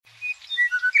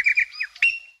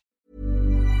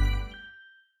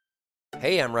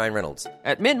Hey, I'm Ryan Reynolds.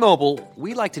 At Mint Mobile,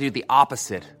 we like to do the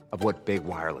opposite of what Big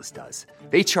Wireless does.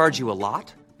 They charge you a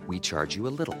lot, we charge you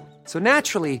a little. So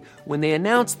naturally, when they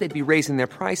announced they'd be raising their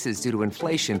prices due to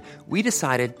inflation, we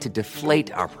decided to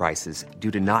deflate our prices due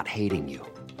to not hating you.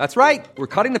 That's right. We're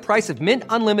cutting the price of Mint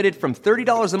Unlimited from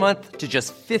 $30 a month to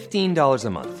just $15 a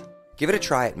month. Give it a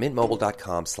try at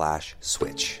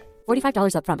mintmobile.com/switch.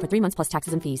 $45 up front for 3 months plus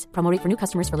taxes and fees. Promo rate for new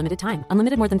customers for limited time.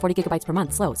 Unlimited more than 40 gigabytes per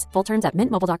month. Slows full terms at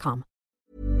mintmobile.com.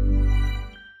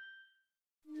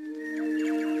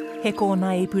 He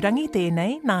kōna ipurangi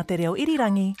tēnei nā te reo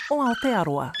irirangi o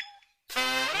Aotearoa.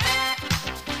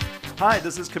 Hi,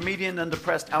 this is comedian and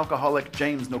depressed alcoholic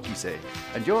James Nokise,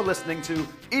 and you're listening to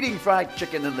Eating Fried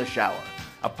Chicken in the Shower,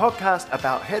 a podcast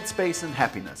about headspace and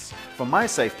happiness from my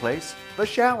safe place, the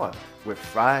shower, with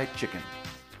fried chicken.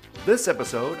 This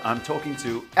episode, I'm talking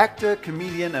to actor,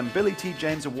 comedian, and Billy T.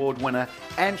 James Award winner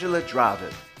Angela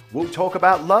Dravid. We'll talk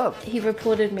about love. He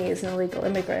reported me as an illegal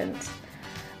immigrant.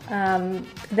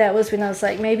 That was when I was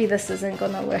like, maybe this isn't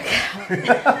going to work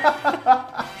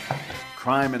out.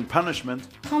 Crime and punishment.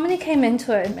 Comedy came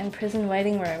into it in prison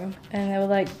waiting room, and they were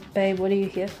like, babe, what are you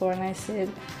here for? And I said,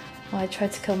 well, I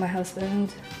tried to kill my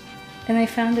husband. And they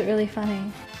found it really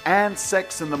funny. And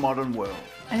sex in the modern world.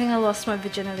 I think I lost my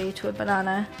virginity to a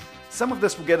banana. Some of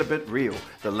this will get a bit real,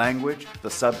 the language, the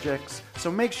subjects,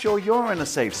 so make sure you're in a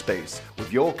safe space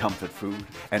with your comfort food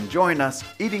and join us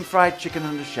eating fried chicken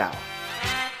in the shower.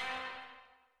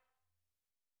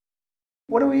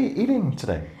 What are we eating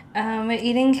today? We're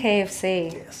eating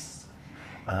KFC. Yes.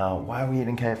 Why are we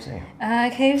eating KFC?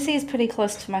 KFC is pretty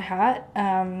close to my heart,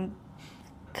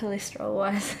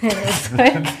 cholesterol-wise.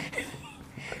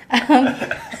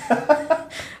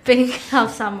 Being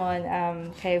half someone,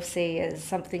 KFC is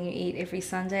something you eat every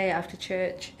Sunday after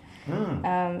church,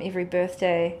 every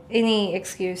birthday. Any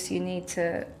excuse you need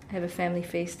to have a family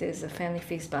feast, there's a family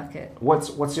feast bucket.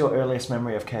 What's your earliest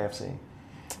memory of KFC?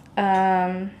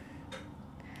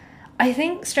 I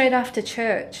think straight after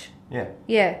church. Yeah.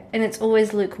 Yeah, and it's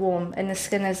always lukewarm, and the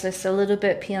skin is just a little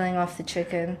bit peeling off the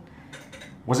chicken.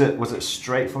 Was it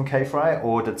straight from K-Fry,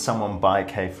 or did someone buy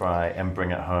K-Fry and bring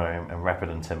it home and wrap it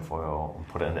in tinfoil and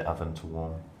put it in the oven to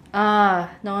warm? No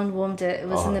one warmed it. It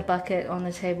was in the bucket on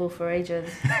the table for ages.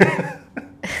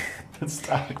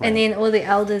 And then all the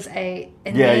elders ate.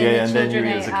 And then you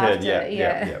as a kid.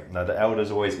 Yeah. No, the elders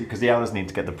always, because the elders need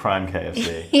to get the prime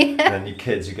KFC. Yeah. And then you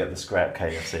kids, you get the scrap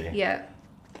KFC. Yeah.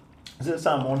 Is it a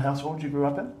Samoan household you grew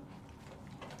up in?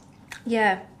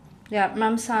 Yeah.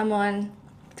 Mum's Samoan,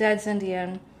 Dad's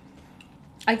Indian.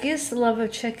 I guess the love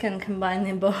of chicken combined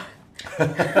them both.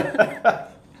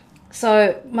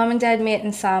 So Mum and Dad met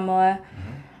in Samoa.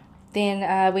 Then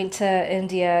went to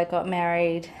India, got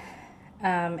married.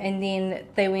 And then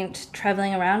they went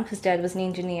traveling around because Dad was an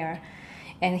engineer,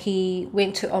 and he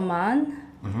went to Oman,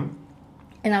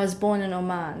 and I was born in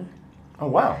Oman. Oh,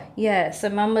 wow. Yeah, so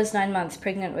Mum was 9 months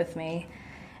pregnant with me,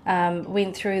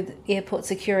 went through the airport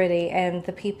security, and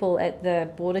the people at the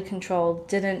border control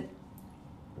didn't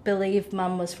believe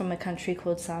Mum was from a country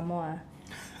called Samoa.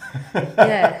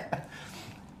 Yeah.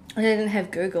 They didn't have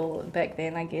Google back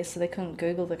then, I guess, so they couldn't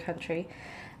Google the country.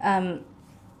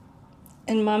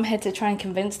 And Mum had to try and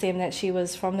convince them that she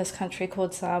was from this country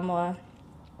called Samoa.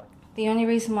 The only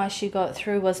reason why she got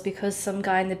through was because some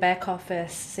guy in the back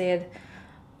office said,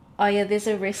 oh yeah, there's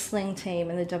a wrestling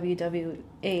team in the WWE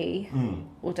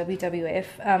or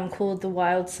WWF called the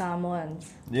Wild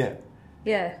Samoans. Yeah.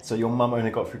 Yeah. So your mum only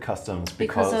got through customs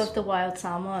because of the Wild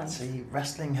Samoans. See,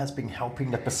 wrestling has been helping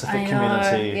the Pacific I know,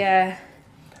 community. Yeah.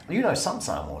 You know some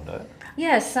Samoan, don't you?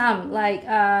 Yeah, some. Like,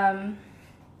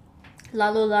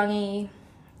 Lalolangi,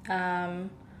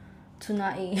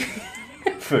 Tunai.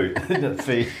 Food.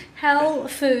 Feed. Hell,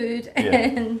 food,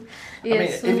 and I mean,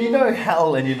 if you know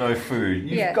hell and you know food,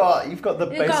 you've got the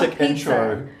basic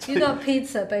intro. You got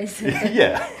pizza, basically.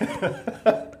 Yeah.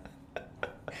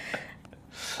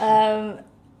 I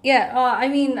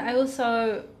mean, I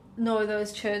also know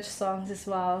those church songs as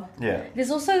well. Yeah.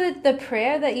 There's also the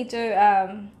prayer that you do.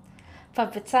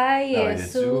 Whapetai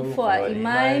Yesu for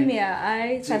imai mea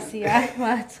ai tasi ai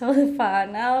mātou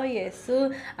whānau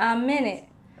Yesu. Amen.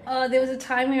 Oh, there was a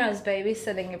time when I was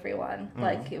babysitting everyone,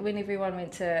 like when everyone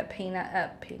went to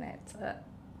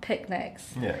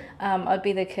picnics. Yeah. I'd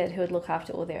be the kid who would look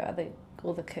after all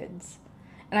the kids,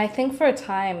 and I think for a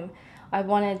time I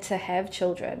wanted to have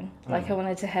children. Like I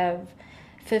wanted to have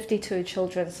 52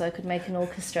 children so I could make an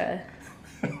orchestra,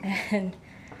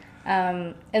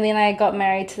 and then I got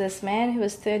married to this man who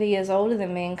was 30 years older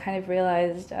than me, and kind of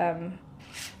realized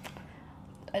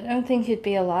I don't think he'd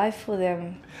be alive for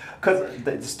them. Because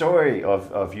the story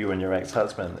of you and your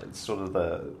ex-husband, it's sort of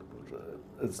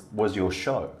was your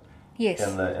show. Yes.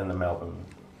 In the Melbourne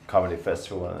Comedy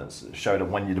Festival, and it showed it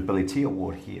won you the Billy T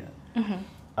Award here.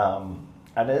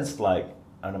 And it's like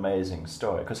an amazing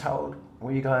story. Because how old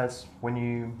were you guys when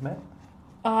you met?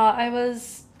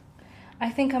 I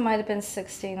think I might have been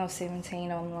 16 or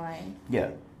 17 online.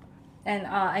 Yeah. And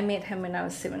I met him when I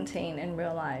was 17 in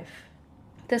real life.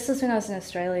 This was when I was in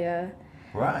Australia.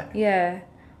 Right. Yeah.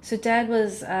 So Dad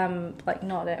was like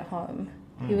not at home.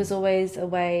 He was always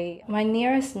away. My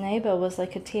nearest neighbour was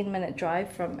like a 10-minute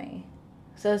drive from me.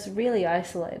 So I was really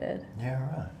isolated. Yeah,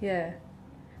 right. Yeah.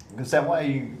 Is that why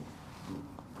you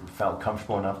felt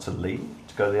comfortable enough to leave,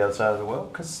 to go to the other side of the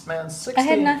world? Because, man, 16... I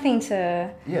had nothing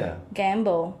to Yeah.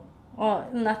 gamble. Or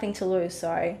nothing to lose,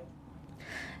 sorry.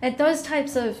 At those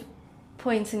types of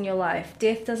points in your life,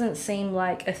 death doesn't seem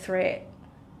like a threat.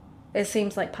 It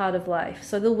seems like part of life.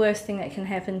 So the worst thing that can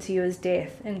happen to you is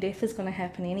death, and death is going to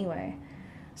happen anyway.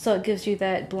 So it gives you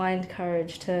that blind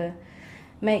courage to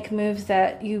make moves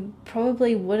that you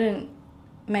probably wouldn't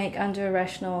make under a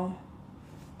rational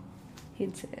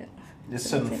headset. There's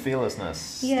certain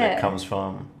fearlessness that Yeah. comes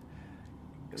from...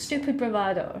 Stupid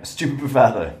bravado. Stupid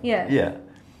bravado. Yeah. Yeah.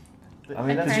 I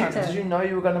mean, that's right. character. Did you know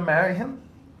you were going to marry him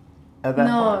at that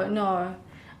point? No.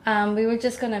 We were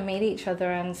just going to meet each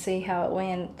other and see how it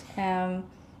went. And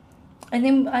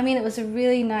then, I mean, it was a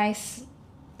really nice,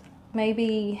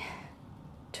 maybe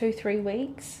 2-3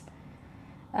 weeks.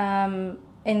 And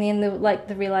then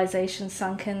the realization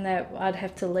sunk in that I'd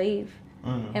have to leave.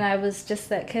 And I was just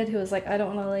that kid who was like, I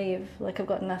don't want to leave. Like, I've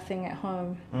got nothing at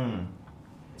home.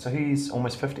 So he's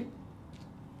almost 50?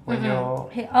 When you're...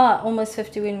 Almost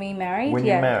 50 when we married. When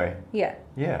yeah. you marry? Yeah.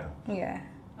 Yeah. Yeah.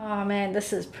 Oh man,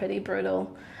 this is pretty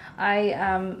brutal.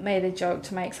 I made a joke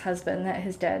to my ex-husband that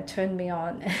his dad turned me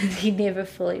on and he never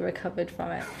fully recovered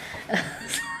from it.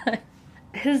 So,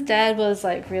 his dad was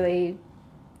like really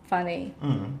funny.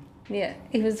 Yeah,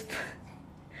 he was...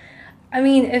 I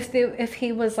mean, if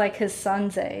he was like his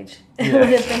son's age, it would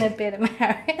have been a better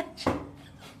marriage.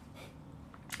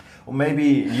 Or maybe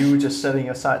you were just setting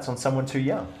your sights on someone too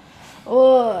young.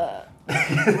 Oh.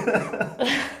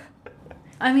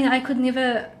 I mean, I could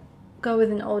never go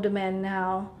with an older man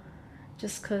now,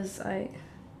 just because I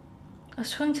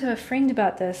was talking to a friend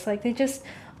about this. Like,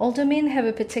 older men have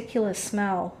a particular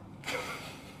smell.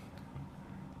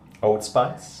 Old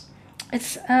Spice?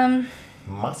 It's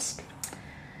Musk?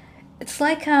 It's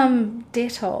like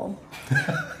Dettol.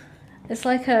 It's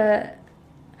like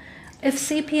if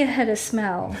sepia had a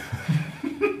smell.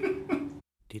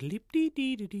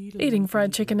 Eating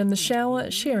fried chicken in the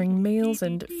shower, sharing meals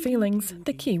and feelings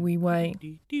the Kiwi way.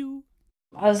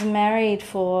 I was married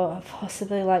for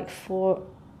possibly like 4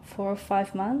 or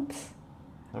 5 months.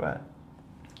 Right.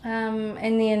 And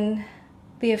then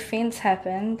the offence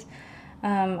happened.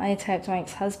 I attacked my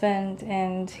ex-husband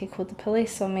and he called the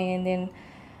police on me, and then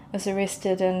I was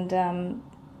arrested and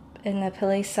in the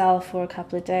police cell for a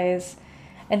couple of days.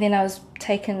 And then I was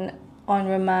taken on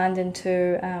remand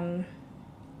into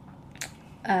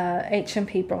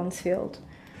HMP Bronzefield.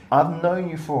 I've known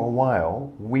you for a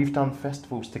while. We've done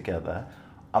festivals together.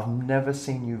 I've never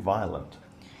seen you violent.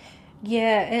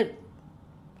 Yeah,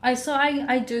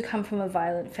 I do come from a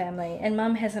violent family, and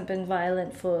Mum hasn't been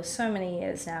violent for so many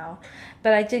years now.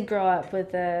 But I did grow up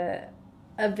with a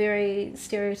very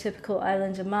stereotypical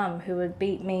Islander mum who would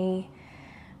beat me,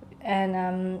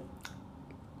 and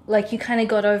like you kind of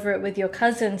got over it with your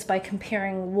cousins by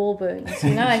comparing war wounds.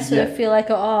 You know, I sort of feel like,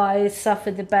 I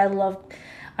suffered the Battle of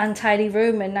Untidy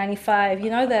Room in '95.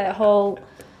 You know, that whole,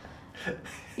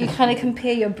 you kind of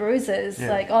compare your bruises,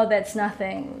 like, that's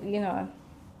nothing, you know.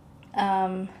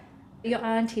 Your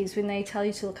aunties, when they tell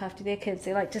you to look after their kids,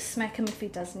 they're like, just smack him if he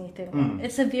does anything wrong.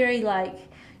 It's a very, like,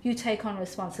 you take on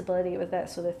responsibility with that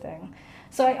sort of thing.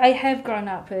 So I have grown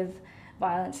up with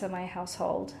violence in my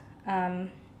household.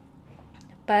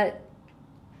 But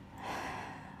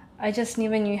I just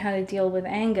never knew how to deal with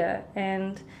anger.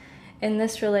 And in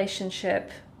this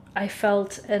relationship, I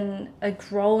felt a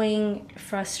growing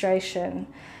frustration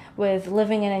with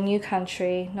living in a new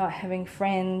country, not having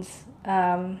friends,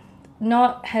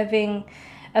 not having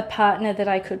a partner that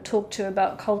I could talk to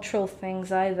about cultural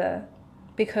things either.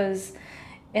 Because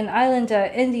in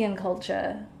Islander Indian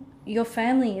culture, your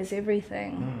family is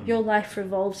everything. Your life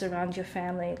revolves around your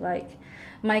family. Like,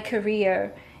 my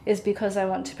career is because I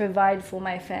want to provide for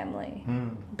my family.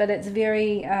 But it's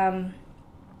very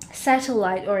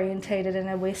satellite orientated in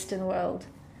a Western world.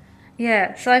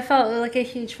 Yeah, so I felt like a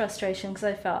huge frustration because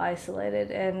I felt isolated,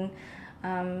 and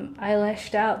I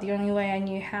lashed out the only way I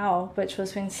knew how, which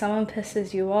was when someone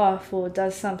pisses you off or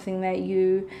does something that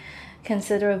you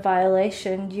consider a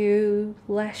violation, you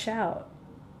lash out.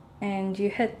 and you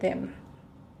hit them.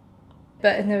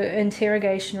 But in the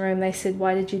interrogation room, they said,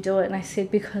 why did you do it? And I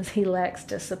said, because he lacks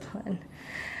discipline.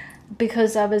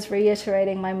 Because I was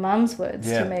reiterating my mum's words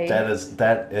to me.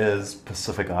 That is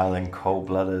Pacific Island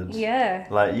cold-blooded. Yeah.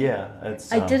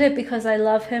 It's. I did it because I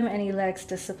love him and he lacks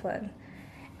discipline.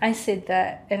 I said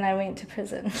that and I went to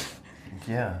prison.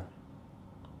 Yeah.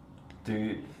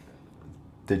 Did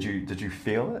you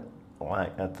feel it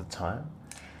like at the time?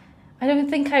 I don't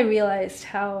think I realized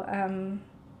how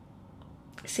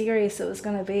serious it was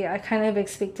going to be. I kind of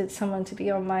expected someone to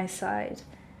be on my side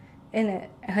in it,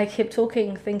 and I kept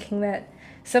talking, thinking that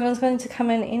someone's going to come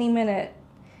in any minute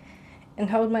and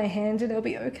hold my hand and it'll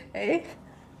be okay.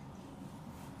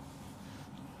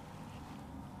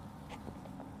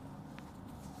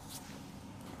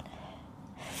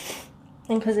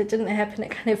 And because it didn't happen,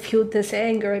 it kind of fueled this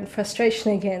anger and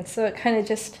frustration again, so it kind of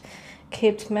just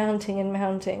kept mounting and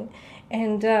mounting.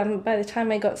 And by the time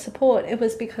I got support, it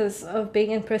was because of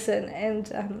being in prison and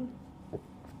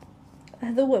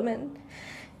the woman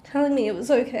telling me it was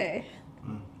okay.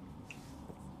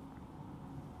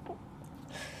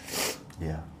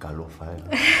 Yeah,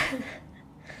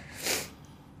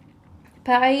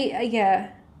 But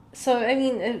so I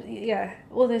mean,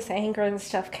 all this anger and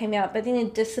stuff came out, but then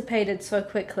it dissipated so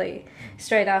quickly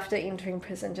straight after entering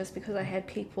prison, just because I had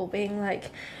people being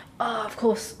like, oh, of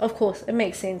course, it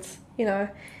makes sense, you know.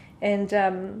 And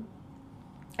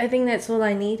I think that's all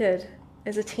I needed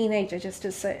as a teenager, just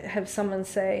to have someone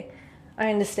say, I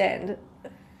understand.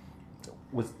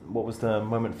 What was the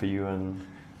moment for you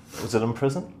was it in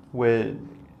prison where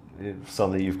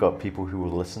suddenly you've got people who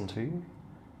will listen to you?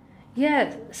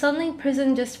 Yeah, suddenly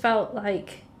prison just felt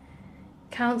like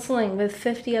counselling with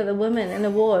 50 other women in a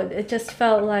ward. It just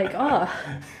felt like, oh,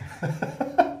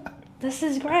 this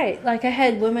is great. Like, I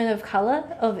had women of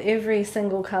colour, of every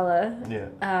single colour. Yeah.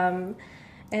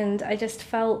 And I just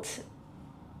felt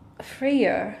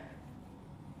freer.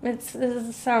 It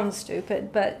sounds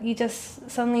stupid, but you just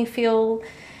suddenly feel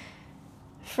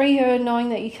freer knowing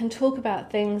that you can talk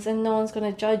about things and no one's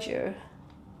going to judge you.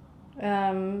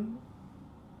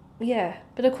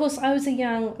 But of course I was a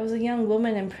young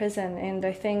woman in prison, and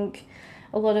I think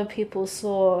a lot of people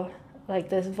saw like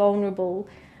this vulnerable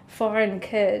foreign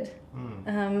kid.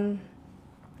 And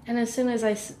as soon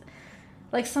as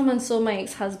someone saw my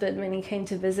ex-husband when he came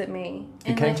to visit me.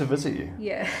 He came to visit you?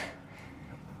 Yeah.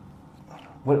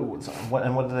 What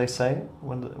did they say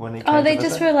when he came Oh, to they visit?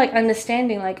 just were like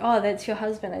understanding, like, oh, that's your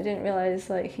husband. I didn't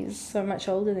realize like he's so much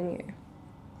older than you.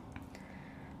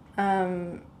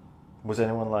 Was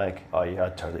anyone like, oh yeah,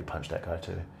 I'd totally punch that guy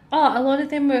too? Oh, a lot of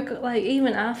them were like,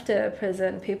 even after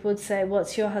prison, people would say,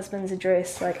 what's your husband's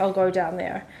address? Like, I'll go down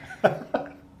there.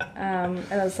 And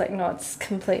I was like, no, it's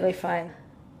completely fine.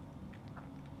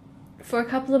 For a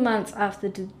couple of months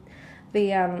after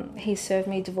he served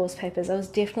me divorce papers, I was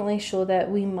definitely sure that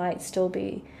we might still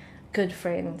be good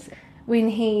friends. When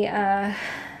he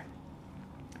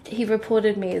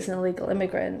reported me as an illegal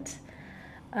immigrant,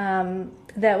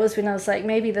 that was when I was like,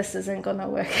 maybe this isn't gonna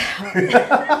work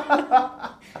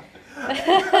out.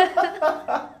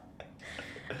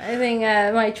 I think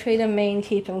my treat him mean,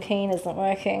 keep him keen isn't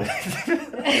working.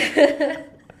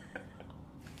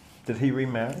 Did he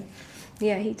remarry?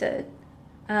 Yeah, he did.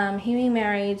 He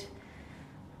remarried.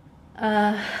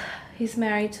 He's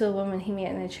married to a woman he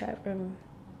met in the chat room,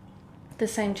 the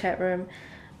same chat room.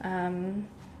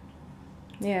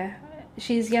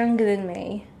 She's younger than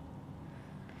me.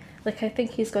 Like, I think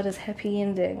he's got his happy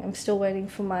ending. I'm still waiting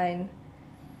for mine.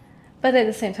 But at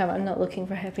the same time, I'm not looking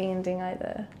for a happy ending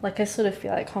either. Like, I sort of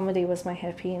feel like comedy was my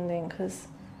happy ending because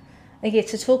I get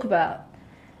to talk about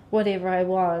whatever I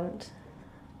want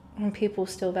and people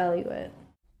still value it.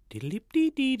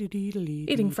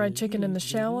 Eating fried chicken in the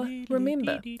shower?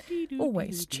 Remember,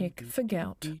 always check for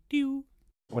gout.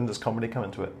 When does comedy come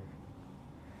into it?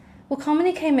 Well,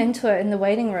 comedy came into it in the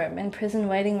waiting room, in prison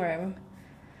waiting room.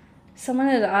 Someone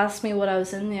had asked me what I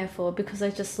was in there for because I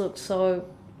just looked so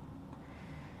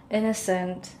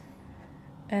innocent.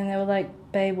 And they were like,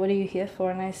 babe, what are you here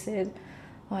for? And I said,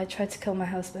 oh, I tried to kill my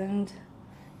husband.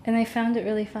 And they found it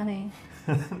really funny.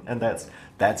 And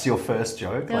that's your first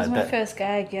joke? That was my first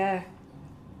gag, yeah.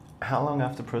 How long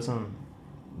after prison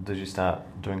did you start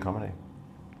doing comedy?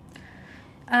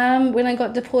 When I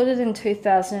got deported in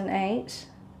 2008,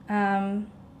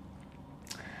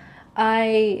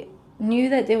 I knew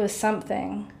that there was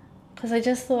something, because I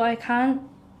just thought I can't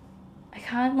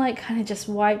like kind of just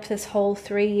wipe this whole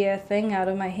 3-year thing out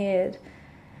of my head.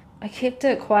 I kept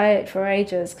it quiet for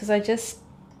ages because I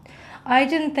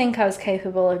didn't think I was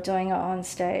capable of doing it on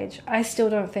stage. I still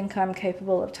don't think I'm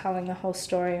capable of telling the whole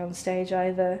story on stage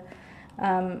either.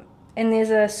 And there's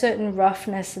a certain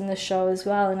roughness in the show as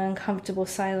well, an uncomfortable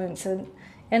silence in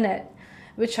it,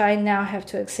 which I now have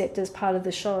to accept as part of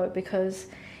the show, because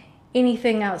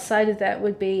anything outside of that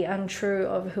would be untrue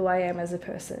of who I am as a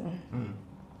person.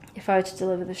 If I were to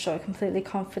deliver the show completely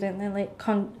confidently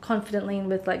and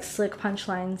with like slick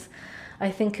punchlines,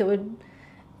 I think it would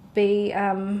be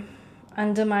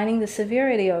undermining the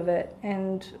severity of it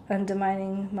and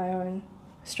undermining my own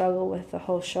struggle with the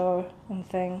whole show and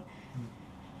thing.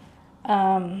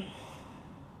 No,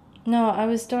 I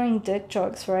was doing dick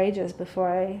jokes for ages before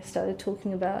I started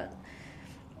talking about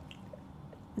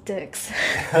dicks.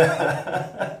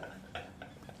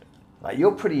 Like,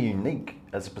 you're pretty unique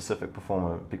as a Pacific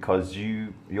performer because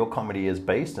your comedy is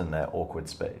based in that awkward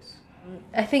space.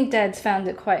 I think Dad's found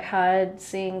it quite hard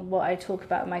seeing what I talk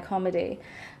about in my comedy,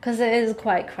 because it is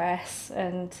quite crass.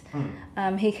 And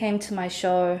he came to my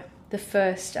show, the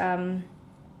first show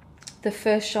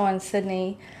in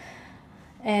Sydney,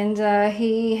 and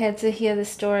he had to hear the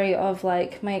story of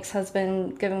like my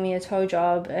ex-husband giving me a toe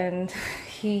job, and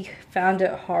he found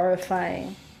it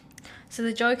horrifying. So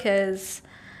the joke is,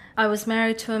 I was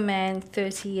married to a man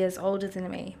 30 years older than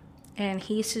me, and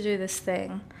he used to do this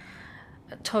thing,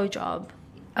 a toe job.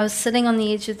 I was sitting on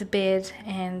the edge of the bed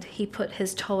and he put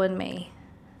his toe in me.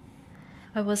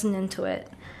 I wasn't into it.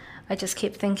 I just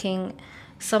kept thinking,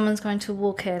 someone's going to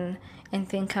walk in and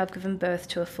think I've given birth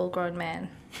to a full-grown man.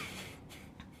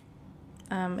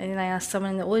 And then I asked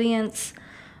someone in the audience,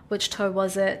 which toe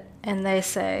was it? And they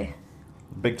say...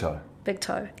 Big toe. Big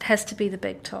toe. It has to be the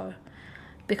big toe.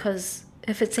 Because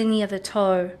if it's any other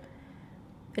toe,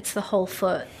 it's the whole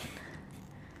foot.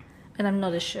 And I'm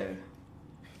not a shoe.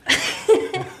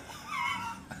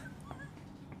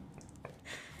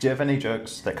 Do you have any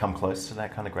jokes that come close to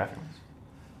that kind of graphicness?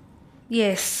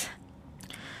 Yes.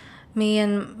 Me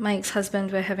and my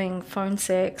ex-husband were having phone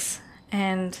sex,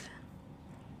 and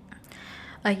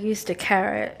I used a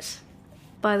carrot.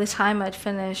 By the time I'd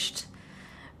finished,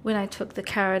 when I took the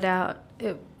carrot out,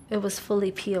 it was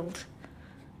fully peeled.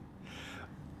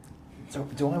 So,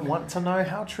 do I want to know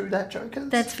how true that joke is?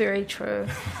 That's very true.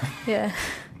 Yeah.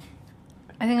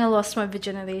 I think I lost my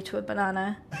virginity to a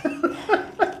banana.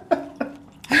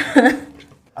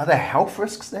 Are there health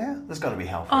risks there? There's got to be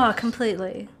health risks. Oh,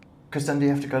 completely. Because then do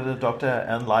you have to go to the doctor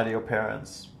and lie to your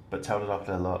parents, but tell the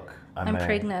doctor, look, I'm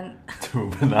pregnant. To a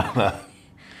banana.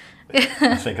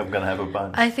 I think I'm going to have a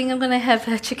bunch. I think I'm going to have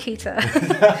a Chiquita.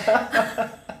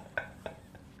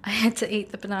 I had to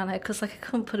eat the banana because like I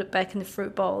couldn't put it back in the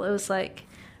fruit bowl. It was like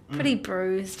pretty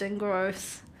bruised and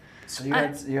gross. So you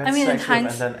had sex with and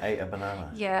then ate a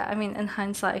banana? Yeah, I mean, in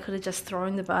hindsight, I could have just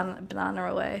thrown the banana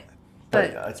away.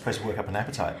 But it's supposed to work up an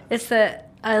appetite. It's the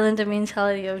Islander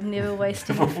mentality of never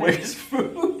wasting Never waste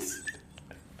food.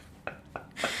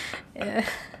 Yeah.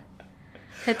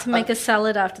 Had to make a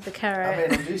salad after the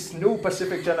carrot. I mean, this new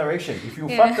Pacific generation, if you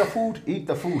fuck the food, eat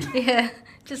the food. Yeah,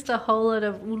 just a whole lot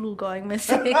of ulu going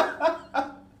missing.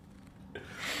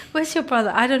 Where's your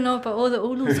brother? I don't know, but all the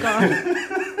ulu's gone.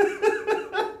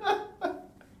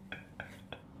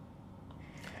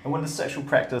 And when the sexual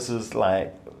practice is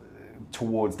like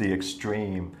towards the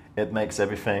extreme, it makes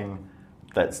everything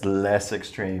that's less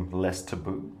extreme less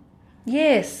taboo.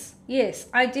 Yes.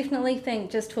 I definitely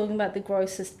think just talking about the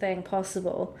grossest thing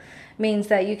possible means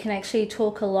that you can actually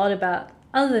talk a lot about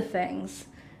other things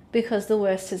because the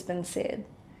worst has been said.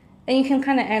 And you can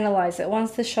kind of analyze it.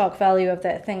 Once the shock value of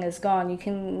that thing is gone, you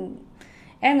can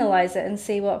analyze it and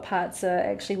see what parts are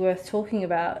actually worth talking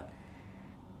about.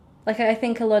 Like, I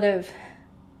think a lot of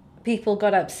people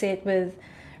got upset with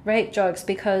rape jokes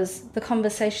because the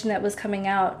conversation that was coming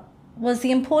out was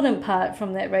the important part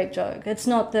from that rape joke. It's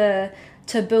not the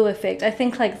taboo effect. I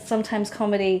think like sometimes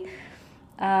comedy,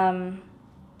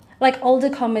 like older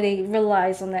comedy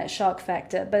relies on that shock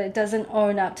factor, but it doesn't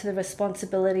own up to the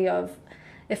responsibility of,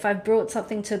 if I've brought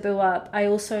something taboo up, I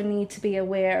also need to be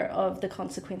aware of the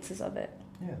consequences of it.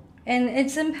 Yeah. And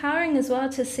it's empowering as well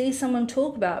to see someone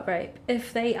talk about rape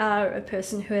if they are a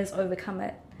person who has overcome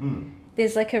it.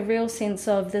 There's like a real sense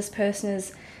of this person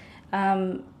is,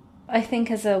 I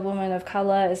think as a woman of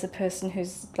colour, as a person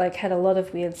who's like had a lot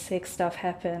of weird sex stuff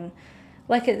happen,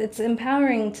 like it's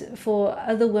empowering for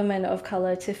other women of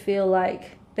colour to feel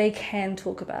like they can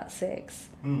talk about sex.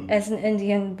 As an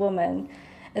Indian woman,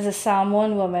 as a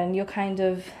Samoan woman, you're kind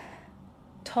of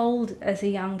told as a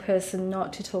young person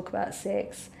not to talk about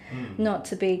sex, not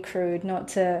to be crude, not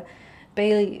to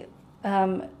be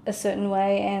a certain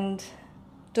way, and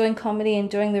doing comedy and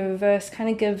doing the reverse kind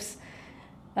of gives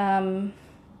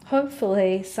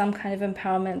hopefully some kind of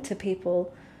empowerment to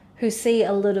people who see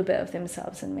a little bit of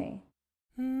themselves in me.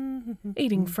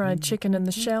 Eating fried chicken in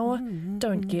the shower?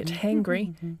 Don't get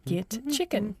hangry, get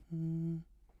chicken.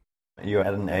 You're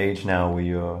at an age now where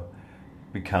you're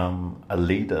become a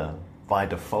leader by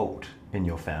default in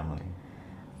your family.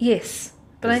 Yes,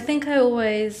 but I think I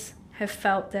always have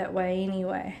felt that way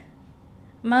anyway.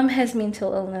 Mum has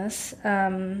mental illness,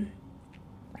 and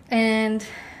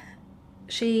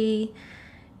she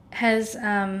has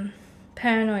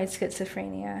paranoid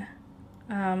schizophrenia,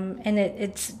 and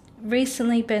it's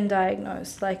recently been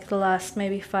diagnosed, like the last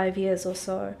maybe 5 years or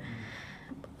so.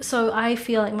 So I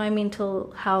feel like my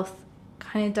mental health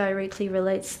kind of directly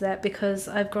relates to that because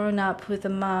I've grown up with a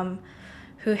mum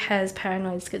who has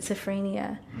paranoid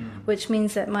schizophrenia, which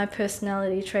means that my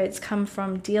personality traits come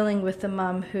from dealing with a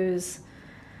mum whose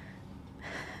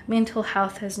mental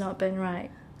health has not been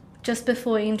right. Just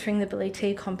before entering the Billy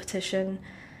T competition,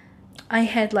 I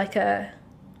had like a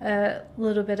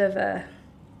little bit of a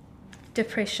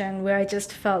depression where I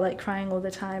just felt like crying all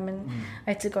the time, and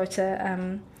I had to go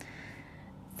to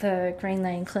the Green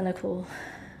Lane Clinical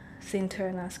Centre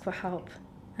and ask for help.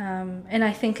 And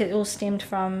I think it all stemmed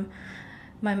from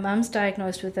my mum's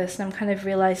diagnosed with this, and I'm kind of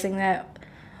realising that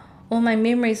all my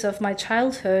memories of my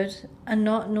childhood are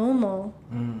not normal.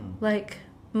 Like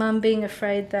mum being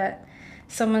afraid that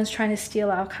someone's trying to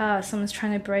steal our car, someone's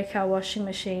trying to break our washing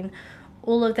machine.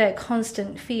 All of that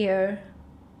constant fear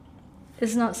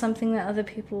is not something that other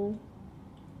people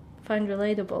find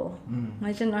relatable.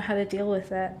 I didn't know how to deal with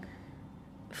that.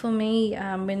 For me,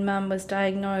 when mum was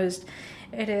diagnosed,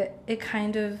 it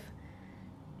kind of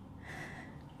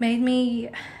made me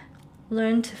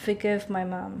learn to forgive my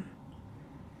mum,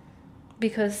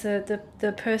 because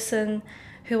the person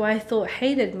who I thought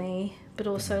hated me but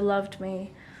also loved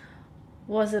me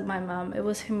wasn't my mum. It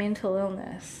was her mental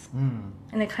illness.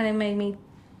 And it kind of made me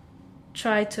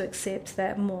try to accept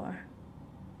that more.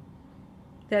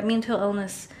 That mental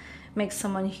illness makes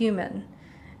someone human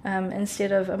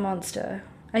instead of a monster.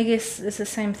 I guess it's the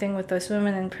same thing with those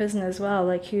women in prison as well.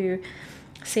 Like, you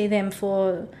see them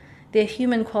for their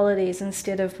human qualities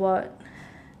instead of what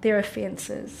their offence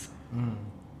is.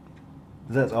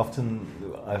 That's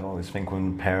often, I always think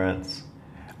when parents,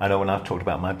 I know when I've talked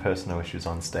about my personal issues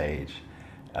on stage,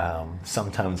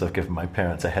 sometimes I've given my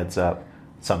parents a heads up,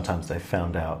 sometimes they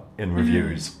found out in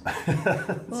reviews.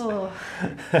 Oh,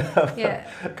 yeah.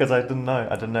 Because I didn't know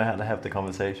how to have the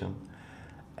conversation.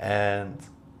 And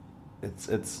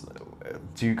it's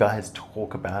do you guys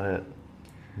talk about it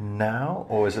now,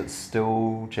 or is it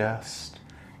still just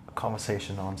a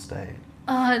conversation on stage?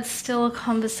 Oh, it's still a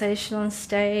conversation on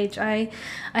stage. I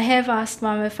have asked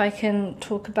Mum if I can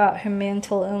talk about her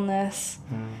mental illness,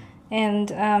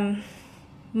 and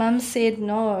Mum said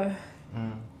no.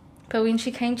 But when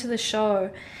she came to the show,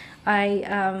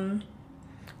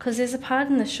 because there's a part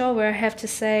in the show where I have to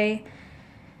say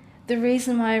the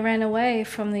reason why I ran away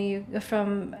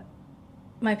from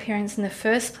my parents in the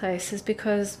first place is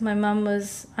because my mum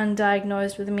was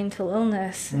undiagnosed with a mental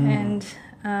illness, and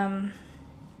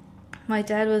my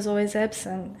dad was always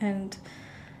absent, and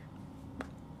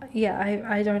yeah,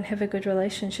 I don't have a good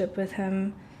relationship with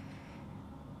him.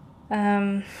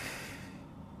 I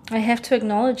have to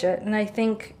acknowledge it, and I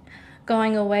think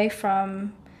going away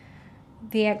from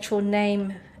the actual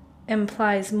name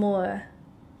implies more.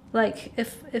 Like,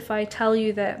 if I tell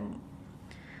you that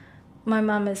my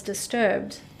mum is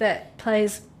disturbed, that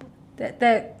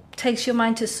takes your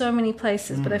mind to so many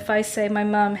places. But if I say my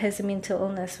mum has a mental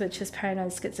illness, which is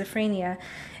paranoid schizophrenia,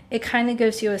 it kind of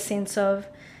gives you a sense of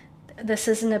this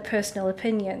isn't a personal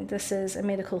opinion, this is a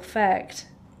medical fact,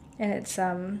 and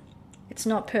it's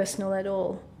not personal at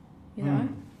all, you know.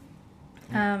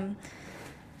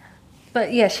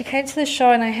 But yeah, she came to the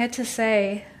show, and I had to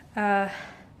say,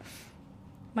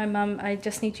 my mum, I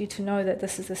just need you to know that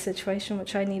this is a situation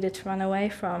which I needed to run away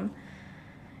from.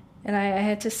 And I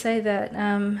had to say that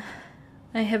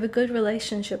I have a good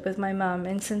relationship with my mum,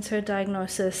 and since her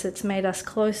diagnosis, it's made us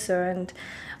closer, and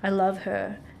I love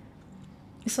her.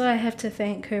 So I have to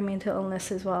thank her mental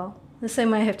illness as well. The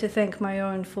same way I have to thank my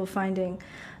own for finding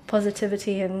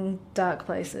positivity in dark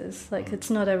places. Like, it's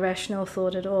not a rational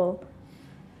thought at all.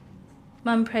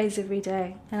 Mum prays every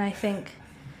day, and I think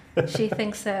she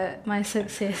thinks that my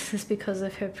success is because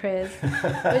of her prayers,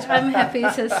 which I'm happy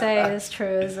to say is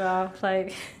true as well.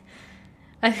 Like,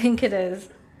 I think it is.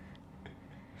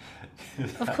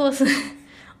 Of course,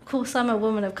 I'm a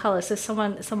woman of colour, so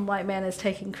some white man is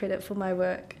taking credit for my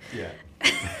work. Yeah.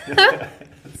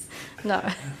 No,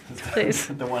 please.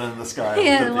 The one in the sky.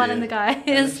 Yeah, the one in the sky.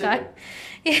 Yes, right.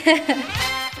 Yeah.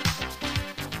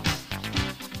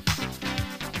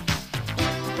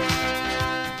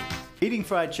 Eating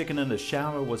Fried Chicken in the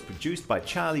Shower was produced by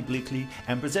Charlie Bleakley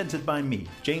and presented by me,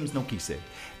 James Nokise.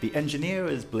 The engineer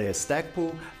is Blair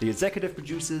Stagpool. The executive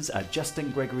producers are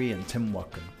Justin Gregory and Tim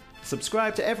Watkin.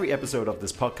 Subscribe to every episode of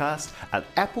this podcast at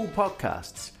Apple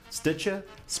Podcasts, Stitcher,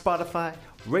 Spotify,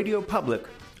 Radio Public,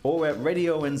 or at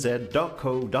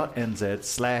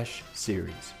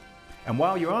radionz.co.nz/series. And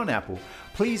while you're on Apple,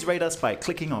 please rate us by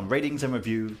clicking on ratings and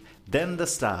reviews, then the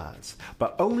stars.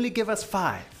 But only give us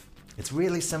 5. It's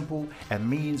really simple and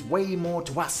means way more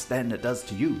to us than it does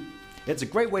to you. It's a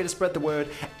great way to spread the word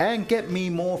and get me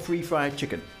more free fried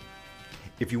chicken.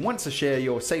 If you want to share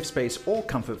your safe space or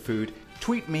comfort food,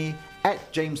 tweet me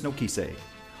at James Nokise.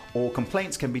 All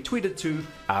complaints can be tweeted to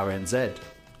RNZ.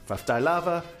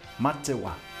 Faftailava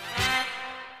Matewa.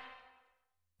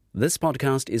 This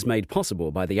podcast is made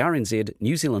possible by the RNZ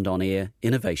New Zealand On Air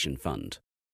Innovation Fund.